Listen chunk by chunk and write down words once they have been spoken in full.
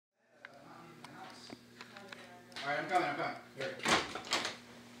Alright, I'm coming. Here.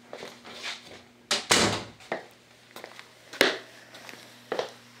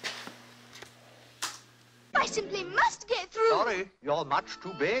 I simply must get through. Sorry, you're much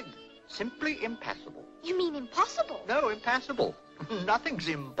too big. Simply impassable. You mean impossible? No, impassable. Nothing's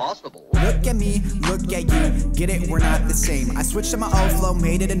impossible. Look at me, look at you. Get it, we're not the same. I switched to my old flow,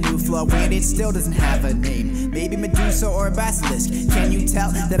 made it a new flow, and it still doesn't have a name. Maybe Medusa or a basilisk. Can you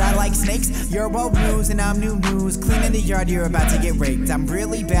tell that I like snakes? You're old news and I'm new news. Cleaning the yard, you're about to get raked. I'm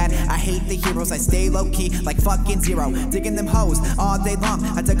really bad, I hate the heroes. I stay low-key like fucking zero. Digging them hoes all day long.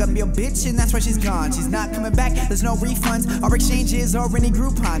 I dug up your bitch and that's why she's gone. She's not coming back, there's no refunds or exchanges or any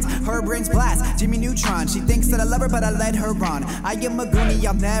Groupons. Her brain's blast, Jimmy Neutron. She thinks that I love her but I let her on. I am a goonie,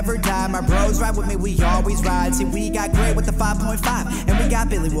 I'll never die. My bros ride with me, we always ride. See, we got Gray with the 5.5, and we got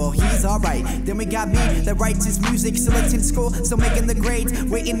Billy, well, he's alright. Then we got me, that writes his music, still attend school, still making the grades.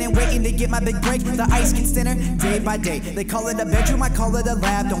 Waiting and waiting to get my big break. The ice gets thinner, day by day. They call it a bedroom, I call it a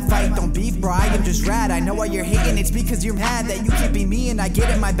lab. Don't fight, don't beef, bro, I am just rad. I know why you're hating, it's because you're mad that you can't be me, and I get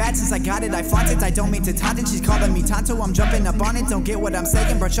it, my bad, since I got it, I flaunt it. I don't mean to taunt it, she's calling me Tonto, I'm jumping up on it. Don't get what I'm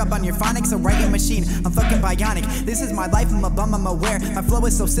saying, brush up on your phonics, a writing machine, I'm fucking bionic. This is my life, I'm a bum, I'm aware. My flow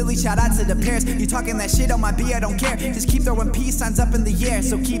is so silly, shout out to the pairs. You talking that shit on my beat, I don't care. Just keep throwing peace signs up in the air.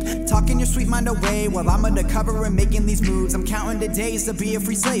 So keep talking your sweet mind away while I'm undercover and making these moves. I'm counting the days to be a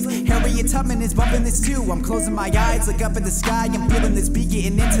free slave. Harriet Tubman is bumping this too. I'm closing my eyes, look up at the sky. I'm feeling this beat,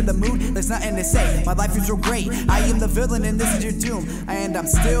 getting into the mood. There's nothing to say, my life is real great. I am the villain and this is your doom. And I'm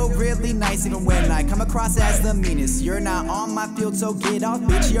still really nice even when I come across as the meanest. You're not on my field, so get off,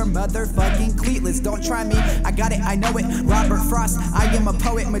 bitch. You're motherfucking cleatless. Don't try me, I got it, I know it. Robert Frost, I am a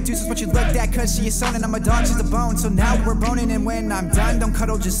poet. Medusa's what you looked at cause she is son and I'm a dog, she's a bone. So now we're boning and when I'm done, don't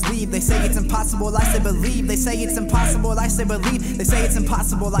cuddle, just leave. They say it's impossible, I say believe. They say it's impossible, I say believe. They say it's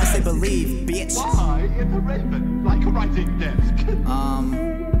impossible, I say believe, bitch. Why is a raven like a writing desk?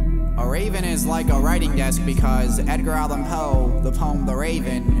 A raven is like a writing desk because Edgar Allan Poe, the poem The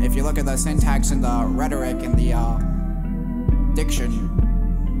Raven, if you look at the syntax and the rhetoric and the diction,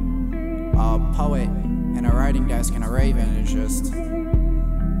 a poet and a writing desk and a raven is just,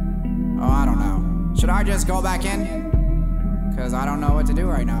 oh, I don't know. Should I just go back in? Cause I don't know what to do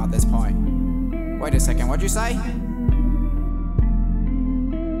right now at this point. Wait a second, what'd you say?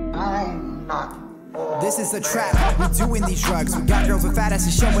 I'm not. This is a trap, we doing these drugs. We got girls with fat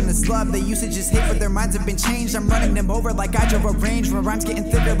asses showing us love. They used to just hate but their minds have been changed. I'm running them over like I drove a range. My rhymes getting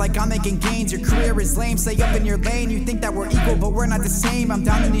thicker like I'm making gains. Your career is lame, stay up in your lane. You think that we're equal but we're not the same. I'm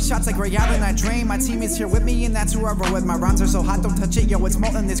down in these shots like Ray Allen, I drain. My team is here with me and that's who I roll with. My rhymes are so hot, don't touch it, yo, it's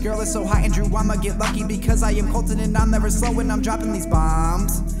molten. This girl is so hot and Drew, I'ma get lucky because I am Colton and I'm never slow when I'm dropping these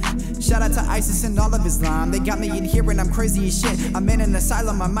bombs. Shout out to ISIS and all of Islam. They got me in here and I'm crazy as shit. I'm in an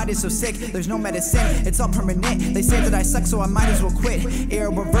asylum, my mind is so sick. There's no medicine, it's all permanent. They say that I suck so I might as well quit.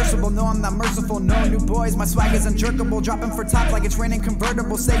 Irreversible, no I'm not merciful. No new boys, my swag is unjerkable. Dropping for top like it's raining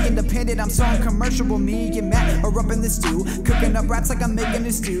convertible. Stay independent, I'm so uncommercial. Me get mad or up in the stew. Cooking up raps like I'm making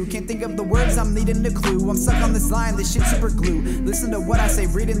a stew. Can't think of the words, I'm needing a clue. I'm stuck on this line, this shit's super glue. Listen to what I say,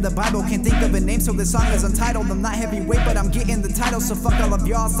 reading the Bible. Can't think of a name so this song is untitled. I'm not heavyweight but I'm getting the title. So fuck all of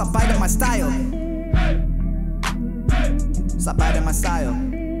y'all, stop biting my style. Stop biting my style.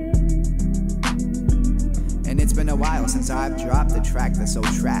 And it's been a while since I've dropped a track that's so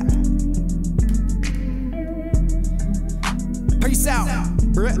trapped. Peace out.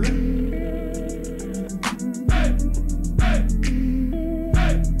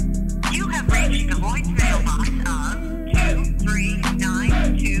 You have reached the voicemail box of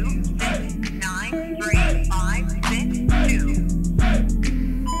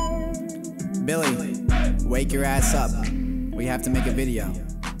 23926935562. Billy, wake your ass up. We have to make a video.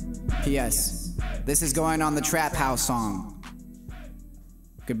 P.S. This is going on the Trap House song.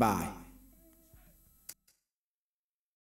 Goodbye.